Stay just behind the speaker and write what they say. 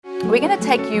We're going to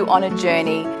take you on a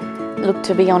journey. Look,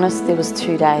 to be honest, there was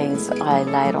 2 days I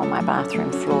laid on my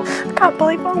bathroom floor. I can't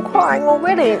believe I'm crying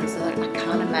already. I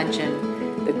can't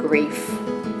imagine the grief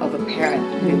of a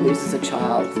parent who loses a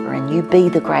child. And you be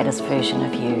the greatest version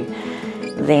of you,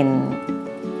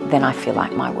 then I feel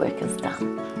like my work is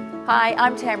done. Hi,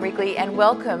 I'm Tam Wrigley and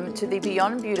welcome to the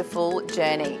Beyond Beautiful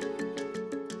journey.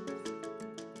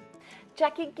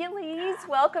 Jackie Gillies,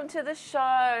 welcome to the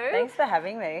show. Thanks for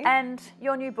having me. And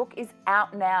your new book is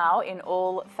out now in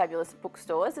all fabulous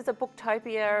bookstores. It's a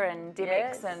Booktopia and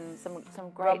Dimmicks and some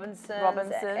great Robinsons.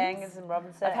 Angus and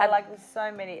Robinson. I've had like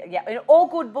so many, in all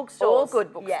good bookstores. All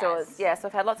good bookstores, yes.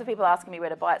 I've had lots of people asking me where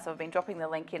to buy it, so I've been dropping the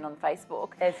link in on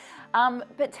Facebook. Yes.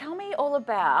 But tell me all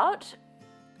about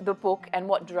the book and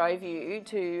what drove you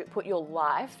to put your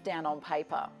life down on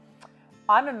paper.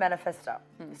 I'm a manifestor,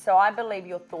 so I believe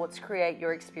your thoughts create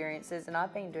your experiences, and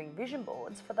I've been doing vision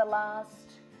boards for the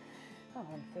last, I'm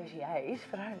 38,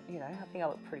 but I think I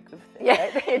look pretty good for 38.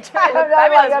 Yeah, I don't know,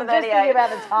 I'm just 38. thinking about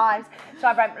the times. So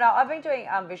I've been doing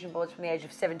vision boards from the age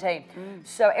of 17.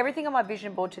 So everything on my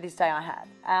vision board to this day I have.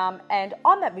 And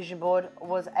on that vision board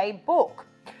was a book.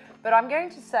 But I'm going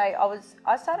to say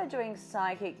I started doing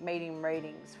psychic medium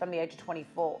readings from the age of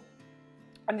 24.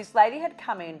 And this lady had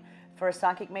come in for a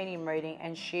psychic medium reading,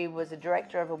 and she was a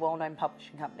director of a well-known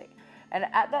publishing company. And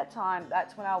at that time,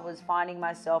 that's when I was finding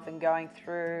myself and going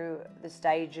through the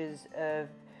stages of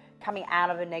coming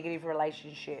out of a negative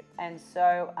relationship. And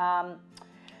so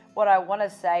what I want to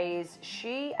say is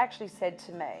she actually said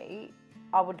to me,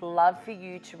 I would love for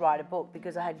you to write a book,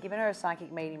 because I had given her a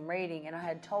psychic medium reading and I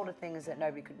had told her things that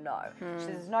nobody could know. She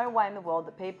said, there's no way in the world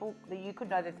that you could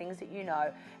know the things that you know,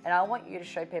 and I want you to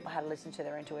show people how to listen to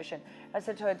their intuition. I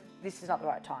said to her, this is not the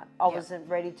right time. I wasn't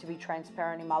ready to be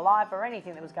transparent in my life or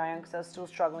anything that was going on, because I was still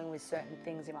struggling with certain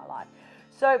things in my life.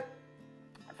 So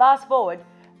fast forward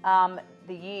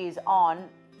the years on,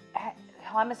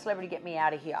 I'm a Celebrity, Get Me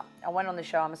Out of Here. I went on the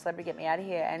show, I'm a Celebrity, Get Me Out of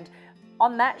Here, and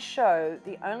on that show,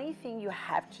 the only thing you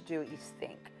have to do is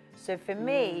think. So for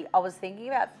me, I was thinking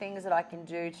about things that I can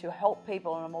do to help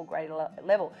people on a more greater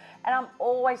level. And I'm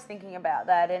always thinking about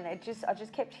that, and I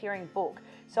just kept hearing book.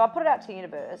 So I put it out to the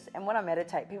universe, and when I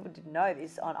meditate, people didn't know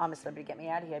this, on I'm a Celebrity, Get Me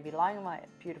Out of Here, I'd be lying on my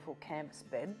beautiful canvas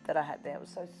bed that I had there. It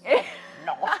was so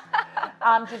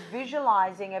soft. Just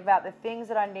visualizing about the things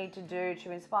that I need to do to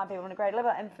inspire people on a great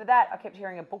level. And for that, I kept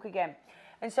hearing a book again.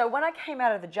 And so when I came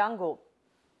out of the jungle,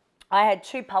 I had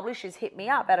 2 publishers hit me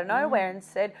up out of nowhere and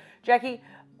said, Jackie,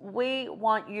 we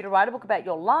want you to write a book about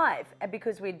your life. And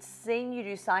because we'd seen you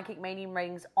do psychic medium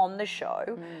readings on the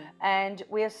show, and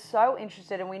we are so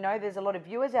interested, and we know there's a lot of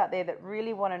viewers out there that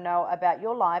really want to know about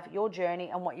your life, your journey,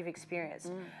 and what you've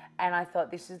experienced. And I thought,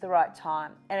 this is the right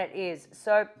time, and it is.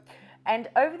 So, and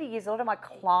over the years, a lot of my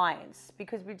clients,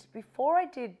 because before I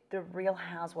did the Real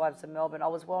Housewives of Melbourne, I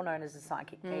was well known as a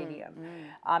psychic medium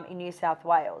in New South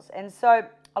Wales. And so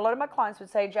a lot of my clients would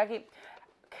say, Jackie,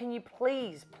 can you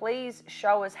please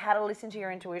show us how to listen to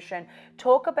your intuition,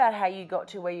 talk about how you got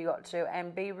to where you got to,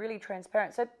 and be really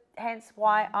transparent. So hence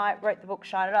why I wrote the book,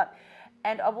 Shine It Up.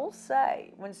 And I will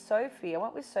say, when I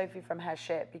went with Sophie from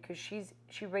Hachette, because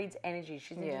she reads energy,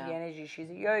 she's into the energy, she's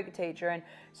a yoga teacher, and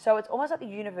so it's almost like the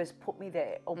universe put me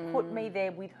there, or put me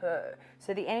there with her.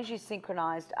 So the energy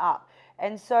synchronized up.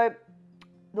 And so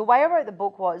the way I wrote the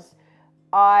book was,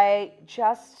 I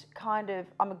just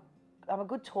I'm a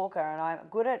good talker, and I'm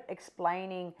good at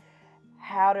explaining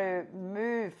how to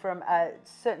move from a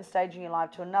certain stage in your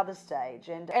life to another stage.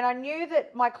 And I knew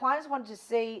that my clients wanted to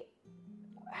see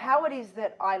how it is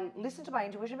that I listen to my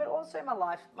intuition, but also my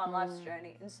life's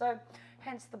journey. And so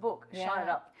hence the book, Shine It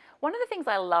Up. One of the things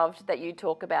I loved that you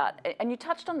talk about, and you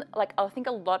touched on, I think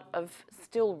a lot of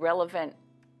still relevant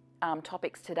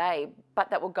topics today, but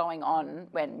that were going on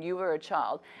when you were a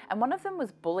child. And one of them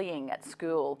was bullying at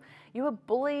school. You were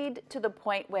bullied to the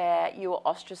point where you were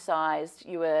ostracized,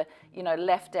 you were,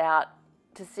 left out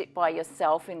to sit by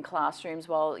yourself in classrooms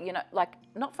while,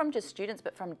 not from just students,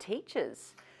 but from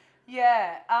teachers.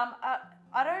 Yeah,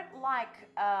 I don't like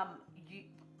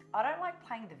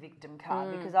playing the victim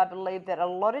card, because I believe that a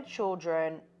lot of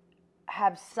children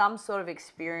have some sort of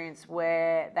experience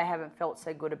where they haven't felt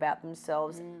so good about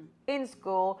themselves in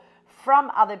school,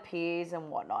 from other peers and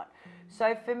whatnot.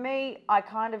 So for me, I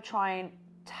kind of try and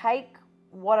take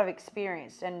what I've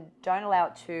experienced and don't allow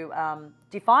it to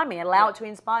define me, allow it to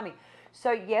inspire me.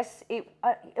 So yes, it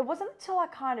wasn't until I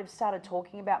kind of started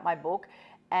talking about my book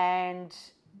and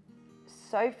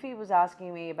Sophie was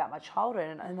asking me about my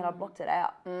childhood, and then I blocked it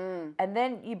out. And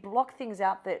then you block things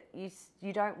out that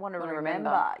you don't want to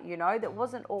remember, you know, that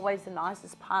wasn't always the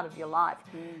nicest part of your life.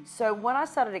 So when I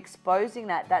started exposing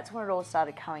that, that's when it all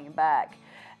started coming back.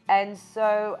 And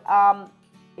so,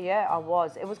 yeah, I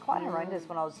was. It was quite horrendous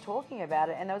when I was talking about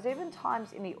it. And there was even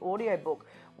times in the audiobook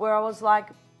where I was like,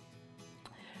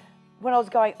 when I was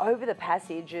going over the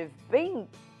passage of being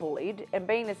bullied and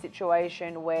being in a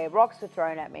situation where rocks were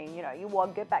thrown at me, you know, you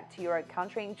want to get back to your own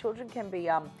country, and children can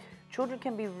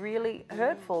be really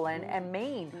hurtful and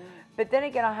mean. But then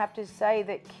again, I have to say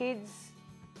that kids,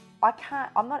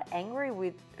 I'm not angry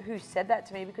with who said that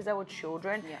to me, because they were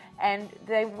children and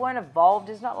they weren't evolved.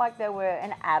 It's not like they were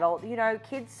an adult. You know,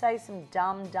 kids say some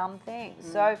dumb things.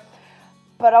 So,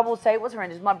 but I will say it was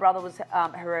horrendous. My brother was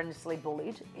horrendously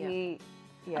bullied.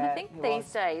 And I think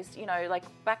these days, you know, like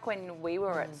back when we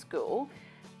were at school,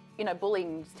 you know,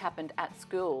 bullying happened at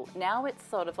school. Now it's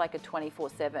sort of like a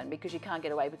 24/7, because you can't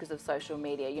get away because of social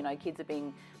media. You know, kids are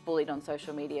being bullied on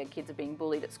social media, kids are being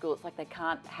bullied at school. It's like they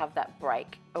can't have that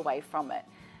break away from it.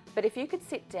 But if you could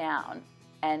sit down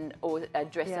or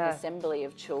address an assembly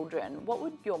of children, what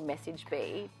would your message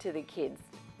be to the kids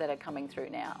that are coming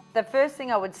through now? The first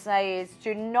thing I would say is,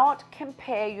 do not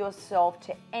compare yourself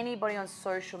to anybody on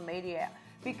social media,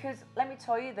 because let me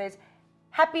tell you,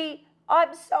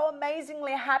 I'm so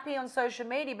amazingly happy on social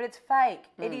media, but it's fake.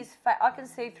 It is fake. I can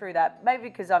see through that. Maybe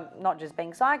because I'm not just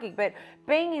being psychic, but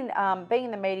being in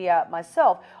the media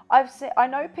myself, I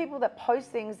know people that post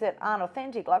things that aren't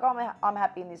authentic. Like, I'm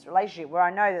happy in this relationship, where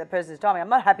I know that the person's told me I'm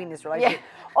not happy in this relationship.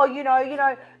 Or you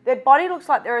know, their body looks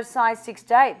like they're a size 6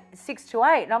 to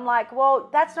 8, and I'm like, well,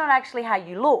 that's not actually how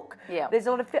you look. There's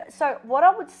a lot of so what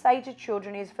I would say to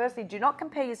children is, firstly, do not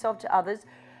compare yourself to others.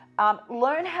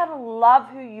 Learn how to love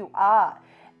who you are,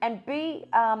 and be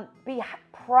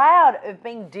proud of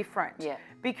being different.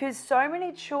 Because so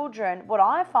many children, what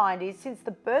I find is, since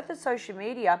the birth of social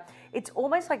media, it's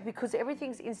almost like, because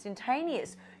everything's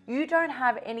instantaneous, you don't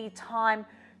have any time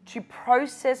to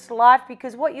process life,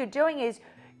 because what you're doing is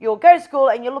you'll go to school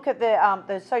and you look at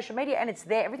the social media and it's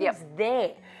there, everything's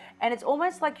there. And it's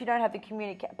almost like you don't have the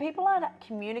people aren't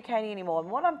communicating anymore. And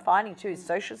what I'm finding too is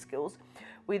social skills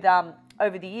with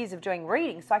over the years of doing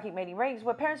readings, psychic meeting readings,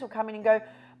 where parents will come in and go,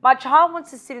 my child wants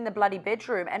to sit in the bloody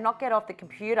bedroom and not get off the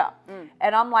computer.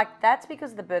 And I'm like, that's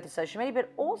because of the birth of social media.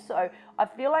 But also, I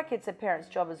feel like it's a parent's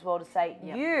job as well to say,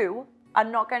 you are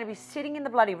not going to be sitting in the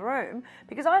bloody room,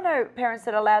 because I know parents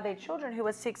that allow their children who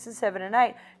are 6 and 7 and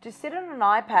 8 to sit on an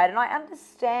iPad. And I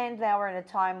understand now we're in a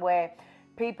time where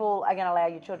people are going to allow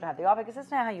your children to have the iPad, because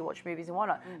that's not how you watch movies and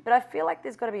whatnot. But I feel like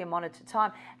there's got to be a monitored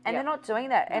time, and they're not doing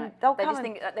that. And they'll they come just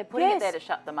and, think they're putting it there to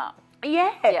shut them up.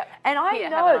 And I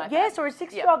know, or a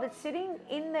 6-year-old that's sitting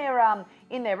in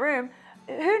their room,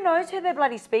 who knows who they're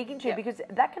bloody speaking to, because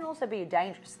that can also be a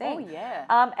dangerous thing.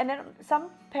 And then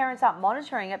some parents aren't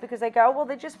monitoring it, because they go, well,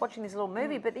 they're just watching this little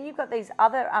movie, but then you've got these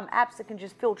other apps that can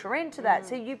just filter into that.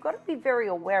 So you've got to be very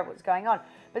aware of what's going on.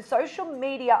 But social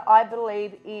media, I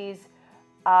believe, is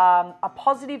a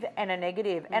positive and a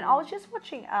negative. And I was just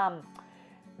watching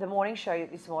the morning show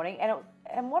this morning,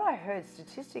 and what I heard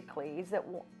statistically is that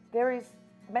there is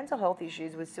mental health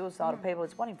issues with suicidal people.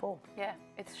 It's 1 in 4. Yeah,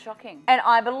 it's shocking. And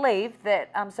I believe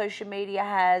that social media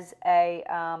has a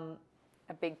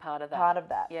big part of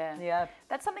that. Yeah.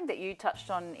 That's something that you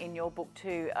touched on in your book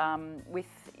too.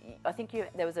 I think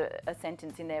there was a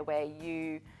sentence in there where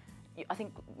you, I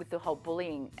think with the whole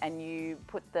bullying, and you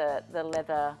put the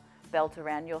leather belt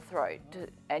around your throat,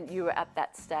 and you were at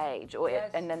that stage,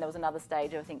 and then there was another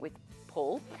stage, I think, with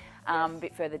Paul, a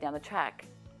bit further down the track.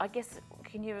 I guess,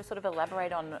 can you sort of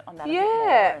elaborate on that a bit more?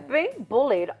 Yeah, being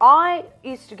bullied, I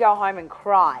used to go home and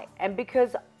cry, and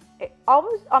because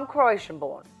I'm Croatian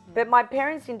born, but my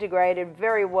parents integrated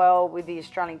very well with the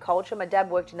Australian culture. My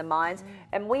dad worked in the mines,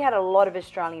 and we had a lot of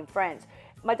Australian friends.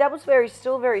 My dad was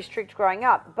still very strict growing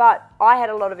up, but I had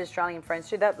a lot of Australian friends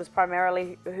too. That was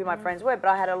primarily who my friends were, but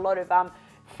I had a lot of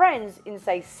friends in,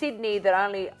 say, Sydney that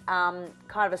only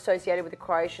kind of associated with the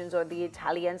Croatians or the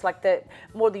Italians, like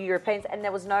more the Europeans, and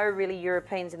there was no really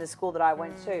Europeans in the school that I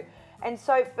went to. And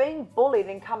so being bullied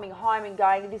and coming home and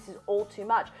going, this is all too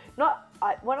much.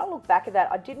 When I look back at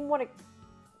that, I didn't want to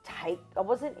I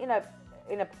wasn't in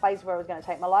a place where I was going to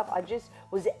take my life. I just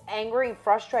was angry and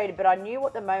frustrated, but I knew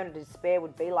what the moment of despair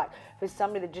would be like for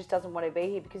somebody that just doesn't want to be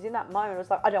here, because in that moment it was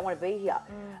like, I don't want to be here.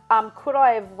 Could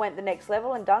I have went the next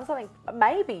level and done something?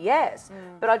 Maybe, yes.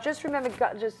 But I just remember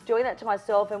just doing that to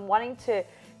myself and wanting to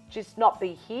just not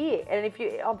be here. And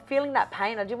I'm feeling that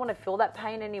pain, I didn't want to feel that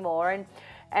pain anymore.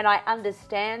 And I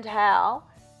understand how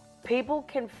people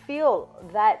can feel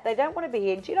that they don't want to be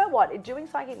here. Do you know what? Doing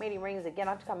psychic medium readings, again,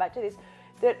 I have to come back to this,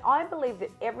 that I believe that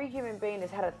every human being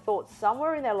has had a thought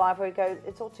somewhere in their life where it goes,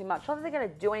 it's all too much. Not that they're going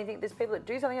to do anything. There's people that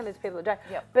do something and there's people that don't.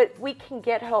 Yep. But we can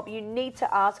get help. You need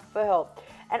to ask for help.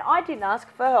 And I didn't ask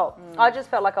for help. I just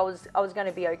felt like I was going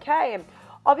to be okay. And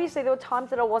obviously there were times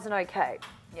that I wasn't okay.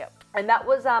 Yep. And that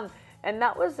was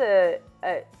a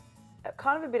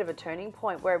kind of a bit of a turning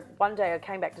point where one day I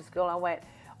came back to school and I went,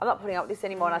 I'm not putting up with this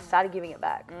anymore, and I started giving it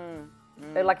back.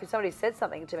 Like if somebody said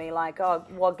something to me like, oh,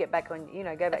 well, get back on,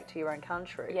 go back to your own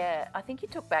country. Yeah, I think you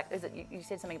took back, you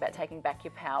said something about taking back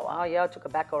your power. Oh yeah, I took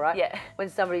it back, all right. Yeah. When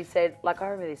somebody said, like I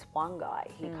remember this one guy,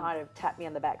 he kind of tapped me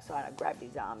on the backside, I grabbed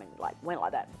his arm and like went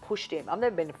like that and pushed him. I've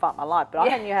never been to fight in my life, but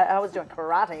I knew how, I was doing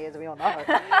karate, as we all know.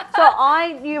 So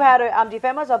I knew how to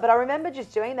defend myself, but I remember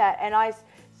just doing that, and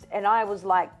I was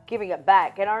like giving it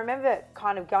back. And I remember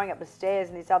kind of going up the stairs,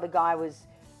 and this other guy was,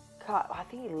 I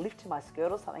think he lifted my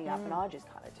skirt or something up, and I just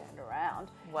kind of turned around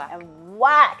and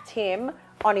whacked him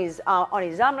on his arm.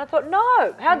 And I thought,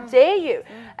 no, how dare you?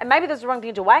 And maybe that's the wrong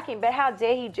thing to whack him, but how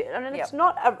dare he do? And it's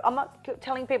not. I'm not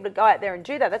telling people to go out there and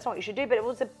do that. That's not what you should do. But it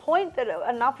was a point that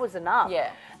enough was enough.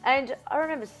 Yeah. And I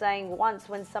remember saying once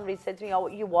when somebody said to me, "Oh,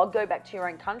 you will go back to your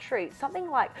own country," something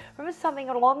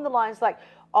along the lines like,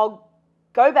 "I'll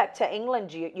go back to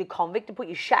England, you convict, and put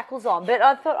your shackles on." But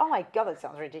I thought, oh my God, that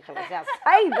sounds ridiculous now,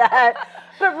 say that.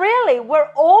 But really, we're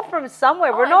all from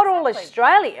somewhere. We're not all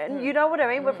Australian, you know what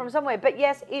I mean? We're from somewhere. But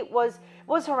yes, it was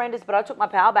horrendous, but I took my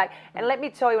power back. And let me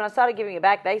tell you, when I started giving it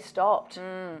back, they stopped.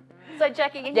 So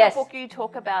Jackie, in your book, you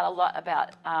talk about a lot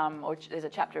about, or there's a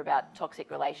chapter about toxic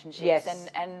relationships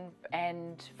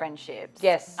and friendships.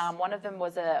 Yes. One of them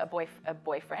was a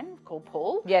boyfriend called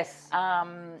Paul. Yes.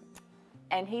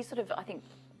 And he sort of, I think,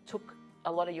 took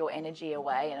a lot of your energy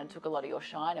away and took a lot of your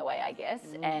shine away, I guess,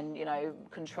 and,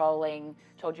 controlling,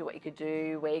 told you what you could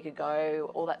do, where you could go,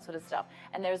 all that sort of stuff.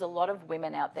 And there's a lot of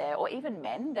women out there, or even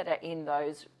men, that are in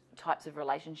those types of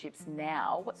relationships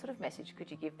now. What sort of message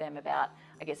could you give them about,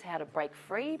 I guess, how to break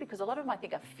free? Because a lot of them, I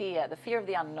think, are the fear of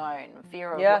the unknown,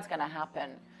 fear of what's going to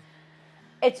happen.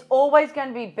 It's always going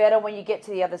to be better when you get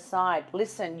to the other side.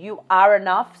 Listen, you are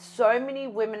enough. So many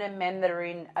women and men that are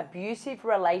in abusive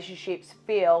relationships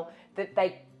feel that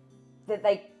they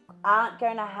aren't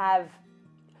going to have,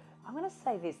 I'm going to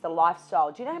say this, the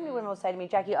lifestyle. Do you know how many women will say to me,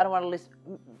 Jackie, I don't want to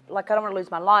lose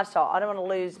my lifestyle. I don't want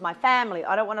to lose my family.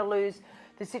 I don't want to lose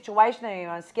the situation that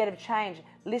I'm scared of change.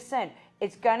 Listen,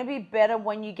 it's going to be better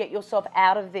when you get yourself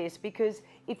out of this, because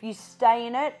if you stay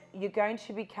in it, you're going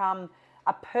to become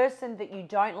a person that you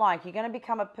don't like. You're going to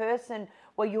become a person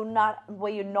where you're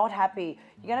not happy.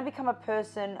 You're going to become a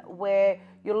person where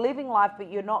you're living life but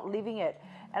you're not living it.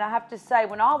 And I have to say,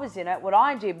 when I was in it, what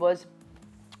I did was,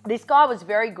 this guy was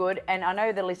very good, and I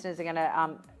know the listeners are going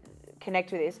to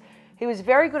connect with this. He was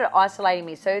very good at isolating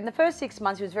me. So in the first 6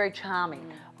 months, he was very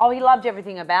charming. Oh, he loved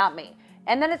everything about me.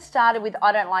 And then it started with,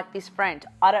 I don't like this friend.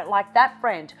 I don't like that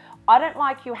friend. I don't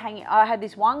like you hanging. I had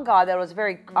this one guy that I was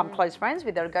very close friends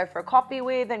with, that I'd go for a coffee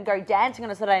with and go dancing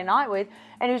on a Saturday night with,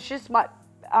 and he was just my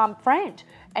friend,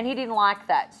 and he didn't like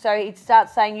that. So he'd start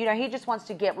saying, he just wants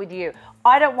to get with you.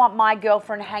 I don't want my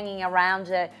girlfriend hanging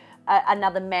around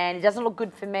another man. It doesn't look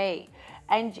good for me.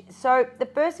 And so the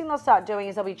first thing they'll start doing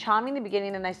is they'll be charming in the beginning,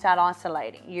 and then they start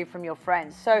isolating you from your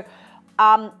friends. So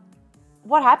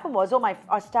what happened was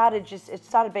it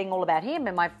started being all about him,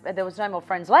 and there was no more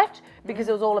friends left because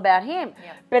it was all about him.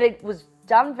 Yep. But it was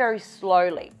done very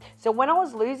slowly. So when I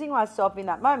was losing myself in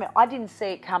that moment, I didn't see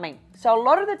it coming. So a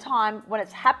lot of the time when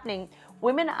it's happening,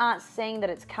 women aren't seeing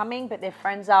that it's coming, but their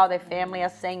friends are, their family are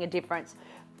seeing a difference.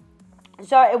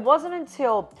 So it wasn't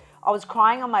until I was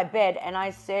crying on my bed and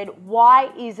I said,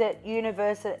 why is it,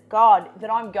 universe, God,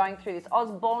 that I'm going through this? I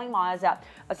was bawling my eyes out.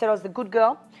 I said I was the good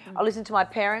girl. I listened to my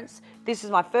parents. This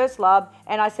is my first love.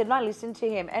 And I said, no, listen to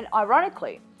him. And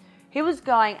ironically, he was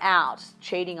going out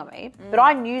cheating on me, but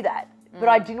I knew that. But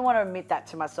I didn't want to admit that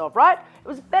to myself, right? It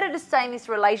was better to stay in this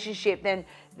relationship than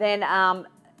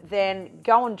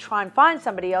go and try and find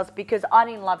somebody else, because I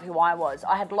didn't love who I was.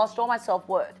 I had lost all my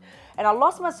self-worth. And I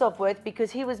lost my self-worth because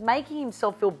he was making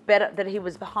himself feel better, that he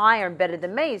was higher and better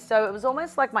than me. So it was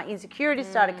almost like my insecurities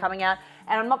started coming out,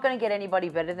 and I'm not going to get anybody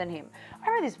better than him. I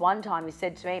remember this one time he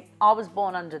said to me, I was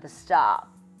born under the star,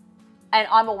 and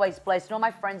I'm always blessed, and all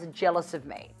my friends are jealous of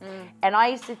me. And I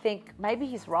used to think, maybe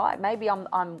he's right. Maybe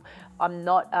I'm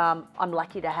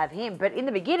lucky to have him. But in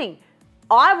the beginning,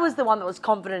 I was the one that was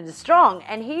confident and strong,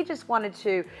 and he just wanted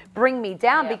to bring me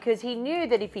down because he knew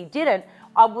that if he didn't,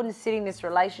 I wouldn't sit in this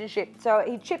relationship. So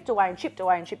he chipped away and chipped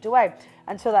away and chipped away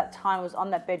until that time I was on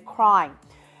that bed crying.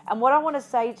 And what I want to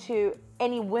say to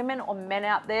any women or men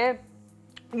out there,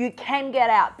 you can get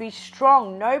out. Be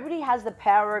strong. Nobody has the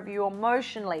power of you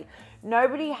emotionally.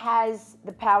 Nobody has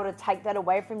the power to take that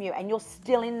away from you, and you're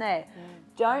still in there.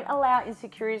 Don't allow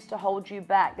insecurities to hold you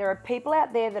back. There are people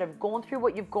out there that have gone through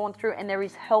what you've gone through, and there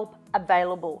is help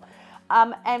available.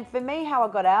 And for me, how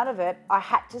I got out of it, I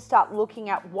had to start looking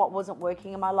at what wasn't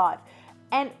working in my life.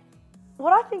 And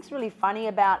what I think is really funny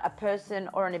about a person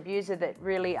or an abuser that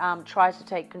really tries to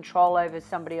take control over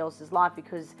somebody else's life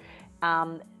because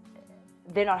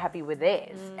they're not happy with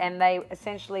theirs, and they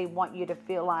essentially want you to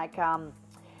feel like,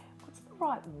 what's the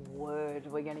right word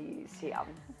we're going to use here?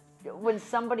 When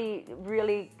somebody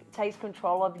really takes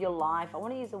control of your life, I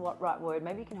want to use the right word.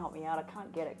 Maybe you can help me out. I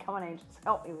can't get it. Come on, Angels,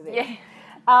 help me with it.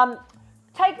 Yeah.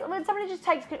 When somebody just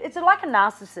takes, it's like a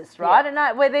narcissist, right? Yeah.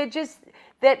 And where they're just,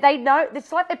 they know,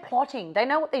 it's like they're plotting. They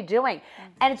know what they're doing,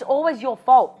 and it's always your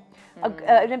fault.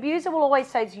 An abuser will always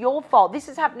say it's your fault. This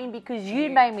is happening because you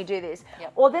made me do this.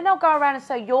 Yep. Or then they'll go around and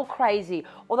say you're crazy.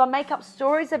 Or they'll make up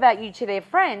stories about you to their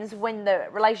friends when the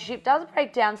relationship does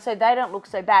break down so they don't look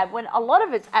so bad, when a lot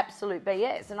of it's absolute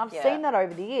BS. And I've seen that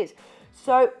over the years.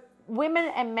 So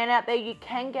women and men out there, you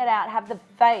can get out, have the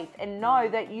faith and know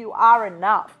that you are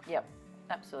enough. Yep,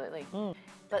 absolutely.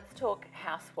 Let's talk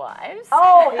housewives.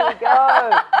 Oh, here we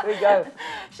go. Here we go.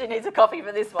 She needs a coffee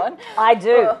for this one. I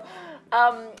do.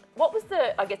 What was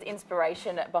the, I guess,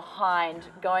 inspiration behind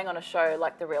going on a show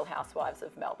like The Real Housewives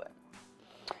of Melbourne?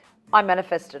 I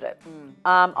manifested it.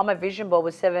 On my vision board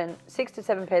was 6 to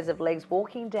 7 pairs of legs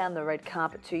walking down the red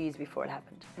carpet 2 years before it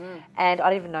happened. And I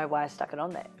didn't even know why I stuck it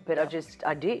on there, but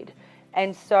I did.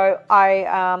 And so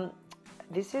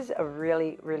this is a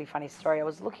really, really funny story. I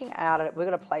was looking out at, we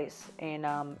got a place in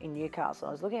Newcastle.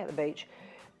 I was looking at the beach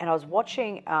and I was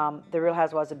watching The Real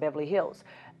Housewives of Beverly Hills.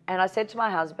 And I said to my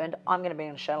husband, I'm going to be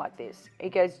on a show like this. He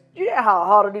goes, do you know how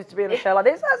hard it is to be on a show like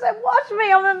this? I said, watch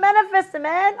me, I'm a manifester,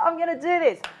 man. I'm going to do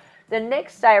this. The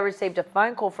next day I received a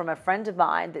phone call from a friend of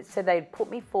mine that said they'd put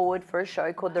me forward for a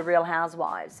show called The Real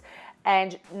Housewives.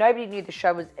 And nobody knew the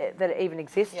show that it even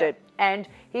existed. And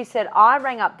he said, I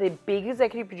rang up the big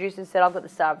executive producer and said, I've got the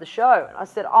star of the show. And I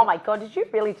said, oh my God, did you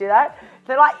really do that?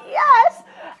 They're like, yes.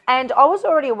 And I was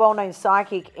already a well-known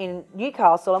psychic in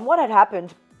Newcastle. And what had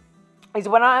happened is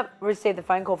when I received the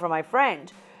phone call from my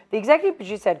friend, the executive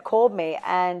producer had called me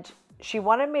and she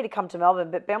wanted me to come to Melbourne,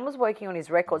 but Ben was working on his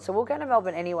record, so we'll go to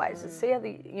Melbourne anyways and see how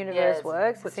the universe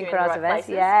works, the synchronized events,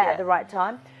 at the right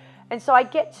time. And so I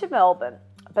get to Melbourne,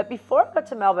 but before I got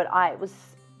to Melbourne, I was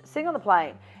sitting on the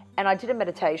plane and I did a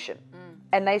meditation,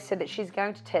 and they said that she's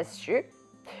going to test you.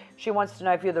 She wants to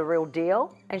know if you're the real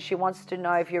deal, and she wants to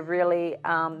know if you're really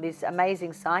this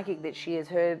amazing psychic that she has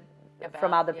heard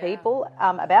from other people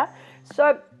about.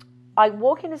 So I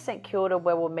walk into St Kilda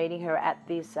where we're meeting her at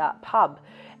this pub.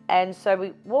 And so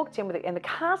we walked in and the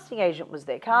casting agent was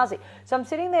there, Kazi. So I'm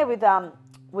sitting there with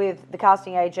the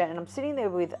casting agent and I'm sitting there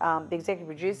with the executive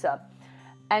producer.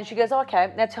 And she goes, oh,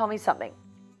 okay, now tell me something.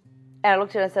 And I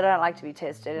looked at her and said, I don't like to be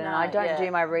tested. And I don't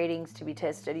do my readings to be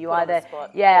tested. I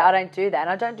don't do that. And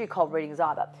I don't do cold readings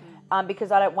either.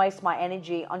 Because I don't waste my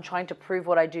energy on trying to prove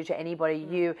what I do to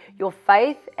anybody. Your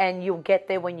faith, and you'll get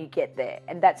there when you get there.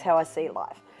 And that's how I see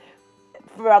life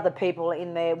for other people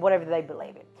in their whatever they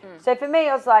believe in. So for me,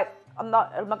 I was like, I'm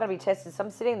not going to be tested. So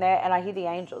I'm sitting there and I hear the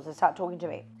angels. They start talking to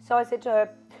me. So I said to her,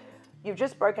 you've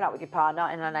just broken up with your partner,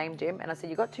 and I named him. And I said,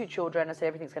 you've got 2 children. I said,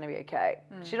 everything's going to be okay.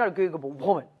 She's not a Googleable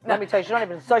woman. Let me tell you, she's not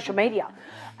even on social media.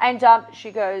 And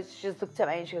she just looked at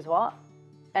me and she goes, what?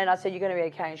 And I said, you're going to be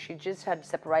okay. And she just had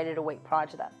separated a week prior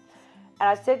to that. And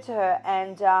I said to her,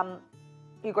 and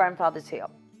your grandfather's here.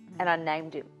 And I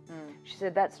named him. She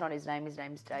said, that's not his name. His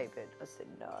name's David. I said,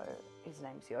 no, his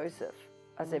name's Joseph.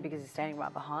 I said, because he's standing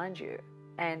right behind you.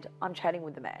 And I'm chatting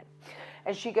with the man.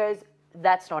 And she goes,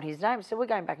 that's not his name. So we're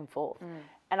going back and forth.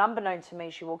 And unbeknown to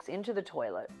me, she walks into the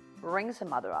toilet, rings her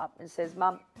mother up and says,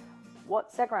 Mum,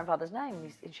 what's that grandfather's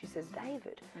name? And she says,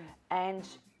 David. And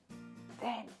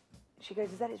then she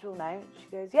goes, is that his real name?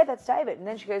 She goes, yeah, that's David. And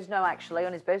then she goes, no, actually,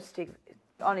 on his birth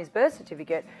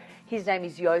certificate, his name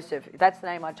is Joseph. That's the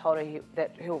name I told her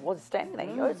who was standing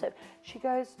there, Joseph. She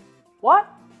goes, what?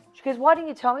 She goes, why didn't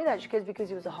you tell me that? She goes, because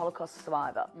he was a Holocaust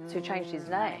survivor, so he changed his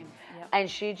name. And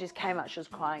she just came out, she was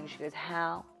crying. She goes,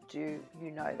 how do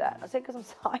you know that? I said, because I'm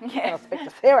psychic and I speak to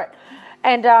spirit.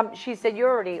 And she said, you're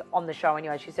already on the show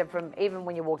anyway. She said, from even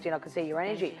when you walked in, I could see your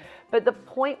energy. But the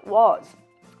point was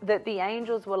that the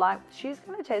angels were like, she's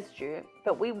going to test you,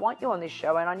 but we want you on this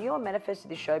show. And I knew I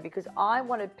manifested this show because I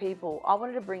wanted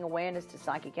to bring awareness to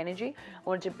psychic energy. I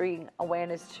wanted to bring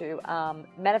awareness to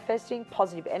manifesting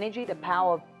positive energy, the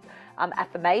power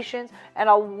affirmations, and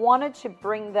I wanted to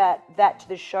bring that to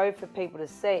the show for people to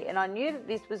see. And I knew that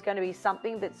this was going to be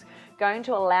something that's going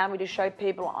to allow me to show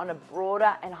people on a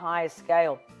broader and higher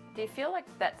scale. Do you feel like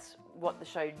that's what the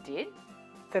show did?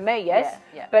 For me, yes,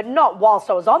 Yeah. but not whilst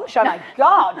I was on the show. My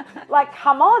God, like,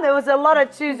 come on, there was a lot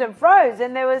of twos and fros,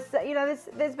 and there was, you know,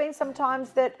 there's been some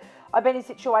times that I've been in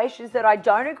situations that I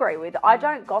don't agree with. I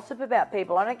don't gossip about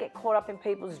people. I don't get caught up in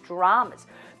people's dramas.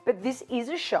 But this is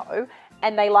a show,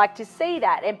 and they like to see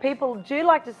that, and people do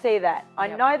like to see that. I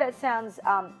know that sounds,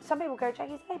 some people go,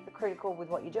 Jackie's hypocritical with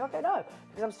what you do. I go, no,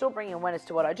 because I'm still bringing awareness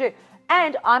to what I do.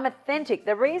 And I'm authentic.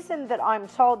 The reason that I'm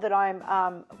told that I'm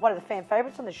one of the fan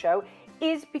favorites on the show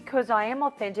is because I am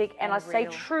authentic and I stay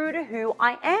true to who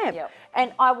I am. Yep.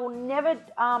 And I will never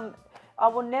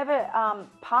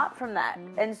part from that.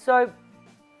 And so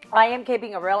I am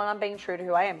keeping it real and I'm being true to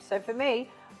who I am. So for me,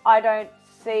 I don't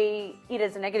see it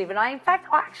as a negative. And in fact,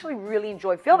 I actually really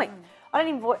enjoy filming. I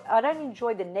don't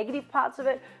enjoy the negative parts of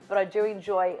it, but I do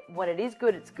enjoy when it is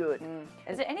good, it's good.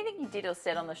 Is there anything you did or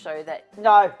said on the show that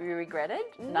you regretted?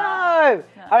 No.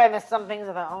 I mean, there's some things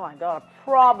I thought, oh my God, I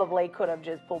probably could have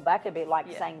just pulled back a bit,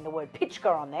 like saying the word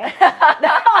pitchka on there.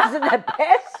 That wasn't the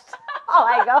best. Oh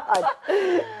my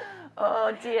God.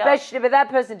 Oh dear. But that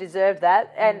person deserved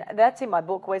that. And that's in my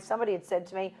book where somebody had said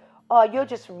to me, oh, you're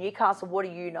just from Newcastle, what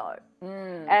do you know?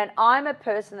 And I'm a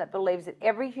person that believes that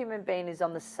every human being is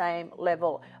on the same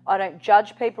level. I don't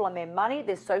judge people on their money,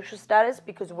 their social status,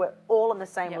 because we're all on the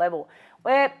same level.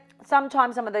 Where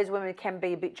sometimes some of those women can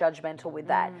be a bit judgmental with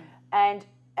that. And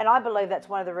I believe that's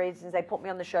one of the reasons they put me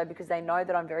on the show, because they know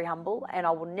that I'm very humble and I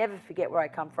will never forget where I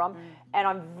come from. And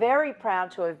I'm very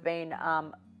proud to have been,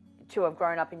 to have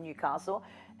grown up in Newcastle.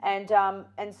 And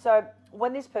so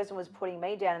when this person was putting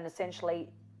me down and essentially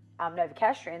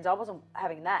Novocastrians, I wasn't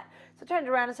having that. So I turned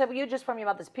around and said, well, you're just from your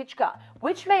mother's pitchka,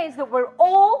 which means that we're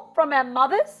all from our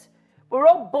mothers. We're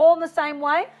all born the same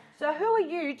way. So who are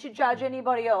you to judge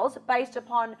anybody else based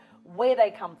upon where they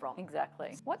come from?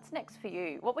 Exactly. What's next for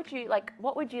you? What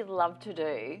would you love to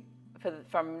do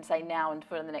from say now and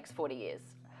for the next 40 years?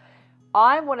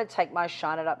 I want to take my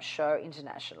Shine It Up show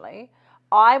internationally.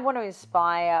 I want to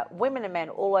inspire women and men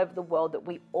all over the world that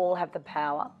we all have the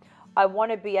power. I want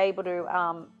to be able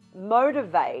to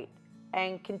motivate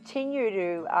and continue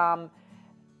to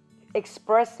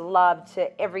express love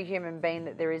to every human being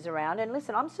that there is around. And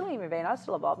listen, I'm still a human being. I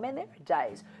still evolve. Man, there are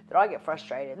days that I get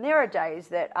frustrated. And there are days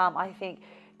that I think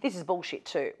this is bullshit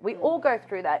too. We all go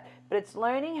through that. But it's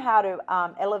learning how to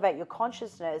elevate your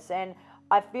consciousness. And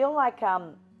I feel like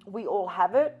we all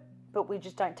have it, but we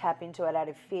just don't tap into it out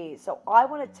of fear. So I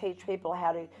want to teach people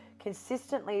how to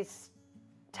consistently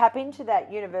tap into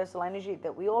that universal energy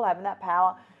that we all have and that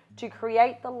power to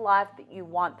create the life that you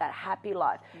want, that happy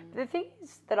life. The thing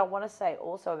is that I want to say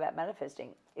also about manifesting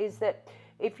is that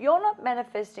if you're not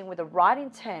manifesting with the right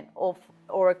intent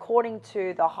or according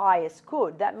to the highest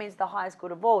good, that means the highest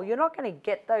good of all, you're not going to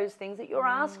get those things that you're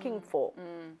asking for.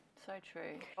 So true.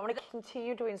 I want to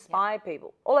continue to inspire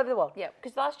people all over the world. Yeah,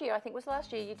 because last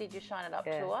year you did your Shine It Up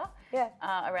tour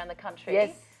around the country.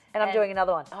 Yes. And I'm doing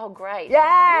another one. Oh, great.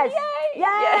 Yes. Yay.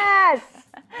 Yes.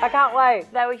 I can't wait.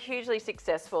 They were hugely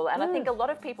successful. And I think a lot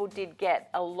of people did get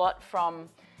a lot from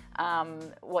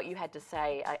what you had to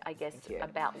say, I guess,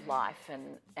 about life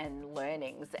and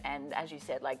learnings. And as you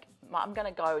said, like, I'm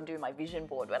going to go and do my vision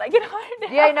board when I get home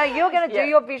now. Yeah, no, you're going to do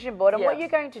your vision board. And what you're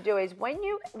going to do is when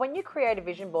you create a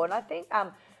vision board, and I think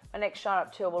my next Shine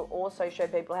Up tour will also show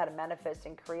people how to manifest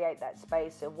and create that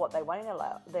space of what they want in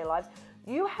their lives.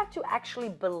 You have to actually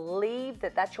believe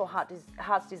that that's your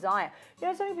heart's desire. You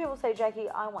know, so many people say, Jackie,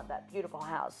 I want that beautiful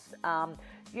house,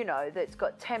 you know, that's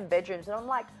got 10 bedrooms. And I'm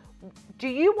like, do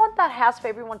you want that house for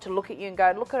everyone to look at you and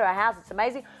go, look at our house, it's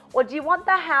amazing? Or do you want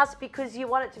the house because you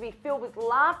want it to be filled with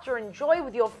laughter and joy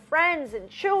with your friends and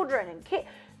children and kids?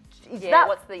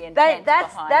 What's the intent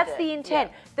that's the intent.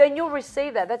 Yeah. Then you'll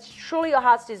receive that. That's truly your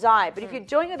heart's desire. But if you're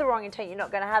doing it the wrong intent, you're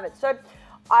not going to have it. So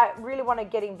I really want to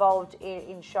get involved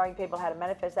in showing people how to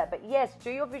manifest that. But yes,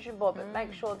 do your vision board, but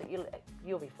make sure that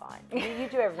you'll be fine. You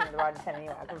do everything with the right intent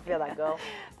anyway. I can feel that, girl.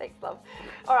 Thanks, love.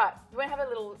 All right, do we have a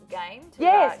little game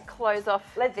to close off?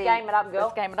 Let's game it up, girl.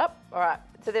 Let's game it up. All right.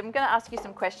 So then I'm going to ask you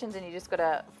some questions, and you just got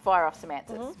to fire off some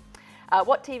answers.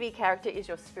 What TV character is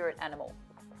your spirit animal?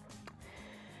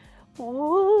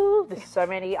 Ooh, there's so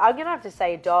many. I'm going to have to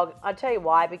say a dog. I'll tell you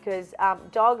why, because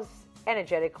dogs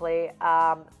energetically,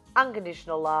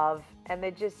 unconditional love, and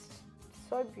they're just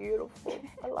so beautiful.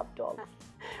 I love dogs.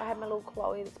 I had my little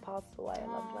Chloe that's passed away. I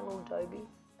loved my little Dobie.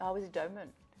 Oh, was it Doberman?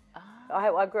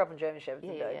 I grew up on German Shepherds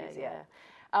and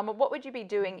Dobies, What would you be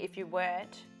doing if you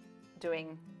weren't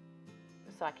doing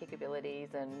psychic abilities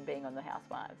and being on the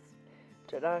Housewives?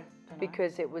 Don't know.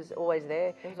 Because it was always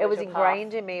there. It was always your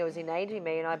ingrained in me, it was innate in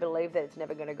me, and I believe that it's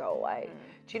never going to go away.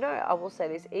 Do you know, I will say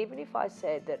this, even if I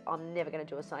said that I'm never going to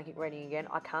do a psychic reading again,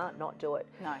 I can't not do it.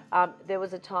 No. There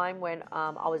was a time when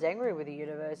I was angry with the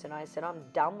universe and I said, I'm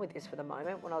done with this for the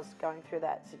moment, when I was going through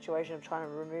that situation of trying to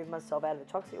remove myself out of a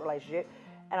toxic relationship.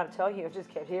 And I'm telling you, I just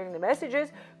kept hearing the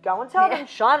messages. Go and tell them,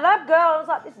 shine it up, girl. I was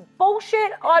like, this is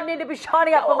bullshit. I need to be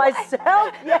shining up for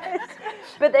myself. Yes.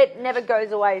 But that never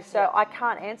goes away. So I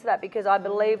can't answer that because I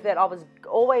believe that I was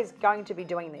always going to be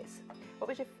doing this.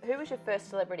 Who was your first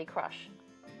celebrity crush?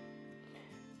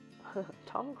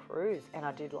 Tom Cruise. And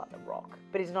I did like The Rock.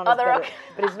 But he's not as good.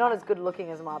 But he's not as good looking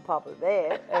as my papa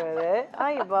there. Over there.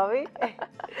 Are you, Bobby?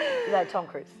 No, Tom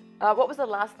Cruise. What was the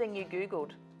last thing you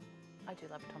Googled? I do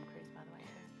love Tom Cruise, by the way.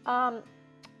 Oh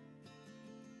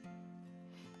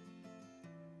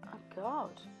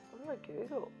God, what did I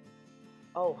Google?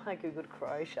 Oh, I Googled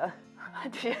Croatia.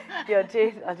 Yeah,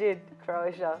 I did.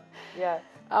 Croatia, yeah.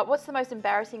 What's the most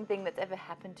embarrassing thing that's ever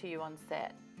happened to you on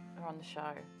set or on the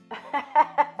show?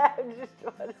 I'm just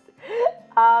trying to say.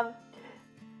 Oh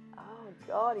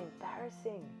God,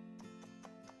 embarrassing.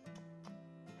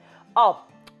 Oh,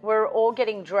 we're all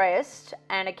getting dressed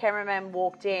and a cameraman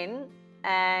walked in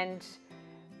and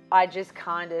I just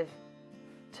kind of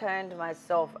turned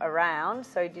myself around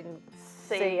so he didn't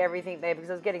see everything there because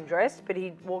I was getting dressed, but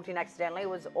he walked in accidentally. It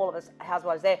was all of us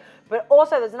housewives there. But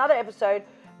also there's another episode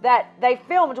that they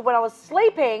filmed when I was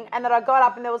sleeping and that I got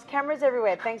up and there was cameras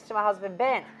everywhere thanks to my husband,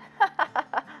 Ben.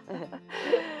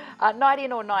 Night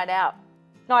in or night out?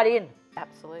 Night in.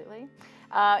 Absolutely.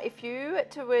 If you were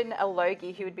to win a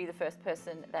Logie, who would be the first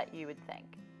person that you would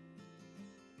thank?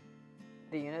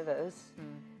 The universe.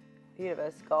 The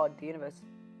universe, God, the universe.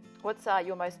 What's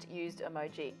your most used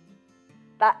emoji?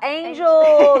 The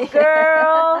angels,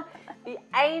 girl. The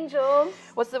angels.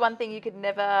 What's the one thing you could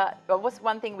never, or what's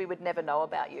one thing we would never know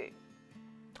about you?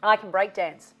 I can break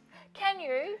dance. Can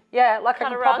you? Yeah, like I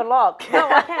can pop and lock. No,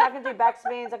 I can. I can do back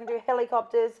spins. I can do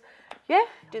helicopters. Yeah.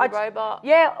 Do the robot?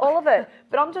 Yeah, all of it.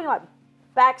 But I'm doing like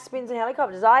back spins and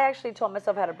helicopters. I actually taught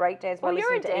myself how to break dance by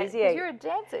listening to Easy. You're a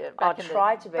dancer. I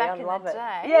tried to be. I love it.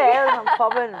 Day. Yeah, I'm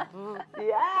popping.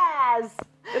 Yes.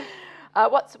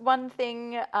 What's one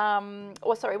thing?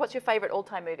 What's your favourite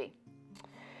all-time movie?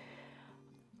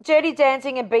 Dirty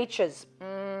Dancing and Beaches.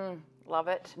 Love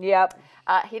it. Yep.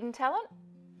 Hidden talent?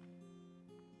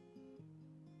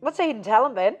 What's a hidden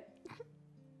talent, Ben?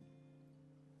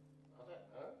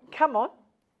 Come on.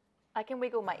 I can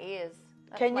wiggle my ears.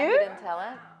 That's Can my you? Hidden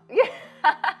talent. Yeah.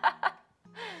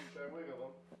 Wiggle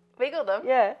them. Wiggle them?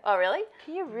 Yeah. Oh, really?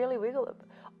 Can you really wiggle them?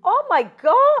 Oh my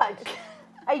God.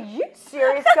 Are you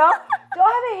serious, girl? Do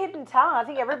I have a hidden talent? I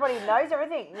think everybody knows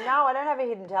everything. No, I don't have a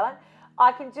hidden talent.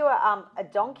 I can do a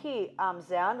donkey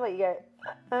sound where you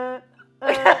go.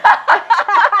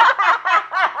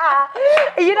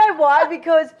 You know why?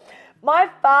 Because my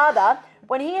father,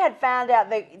 when he had found out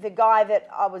the guy that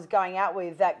I was going out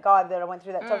with, that guy that I went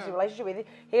through that toxic relationship with,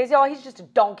 he goes, oh, he's just a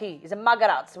donkey. He's a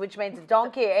muggeruts, which means a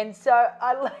donkey. And so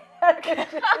I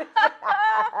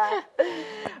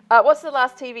what's the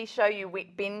last TV show you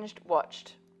binged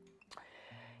watched?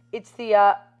 It's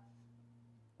the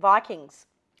Vikings.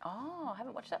 Oh, I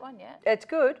haven't watched that one yet. It's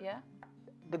good. Yeah.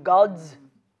 The gods.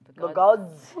 The gods.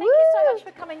 Thank you so much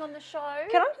for coming on the show.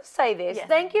 Can I just say this? Yes.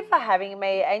 Thank you for having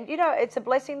me. And, you know, it's a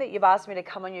blessing that you've asked me to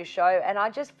come on your show. And I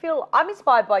just feel I'm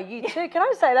inspired by you too. Can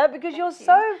I say that? Because you're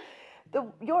so...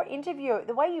 your interview,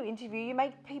 the way you interview, you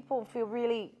make people feel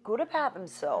really good about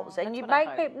themselves, and you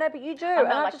make people. No, but you do. I'm and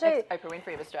not I have to tell you, Oprah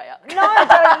Winfrey of Australia. no,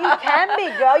 but you can be,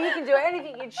 girl. You can do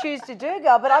anything you choose to do,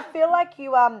 girl. But I feel like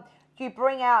you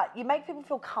bring out, you make people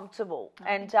feel comfortable,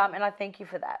 and I thank you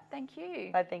for that. Thank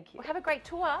you. I thank you. Well, have a great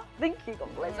tour. Thank you.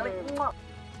 God bless.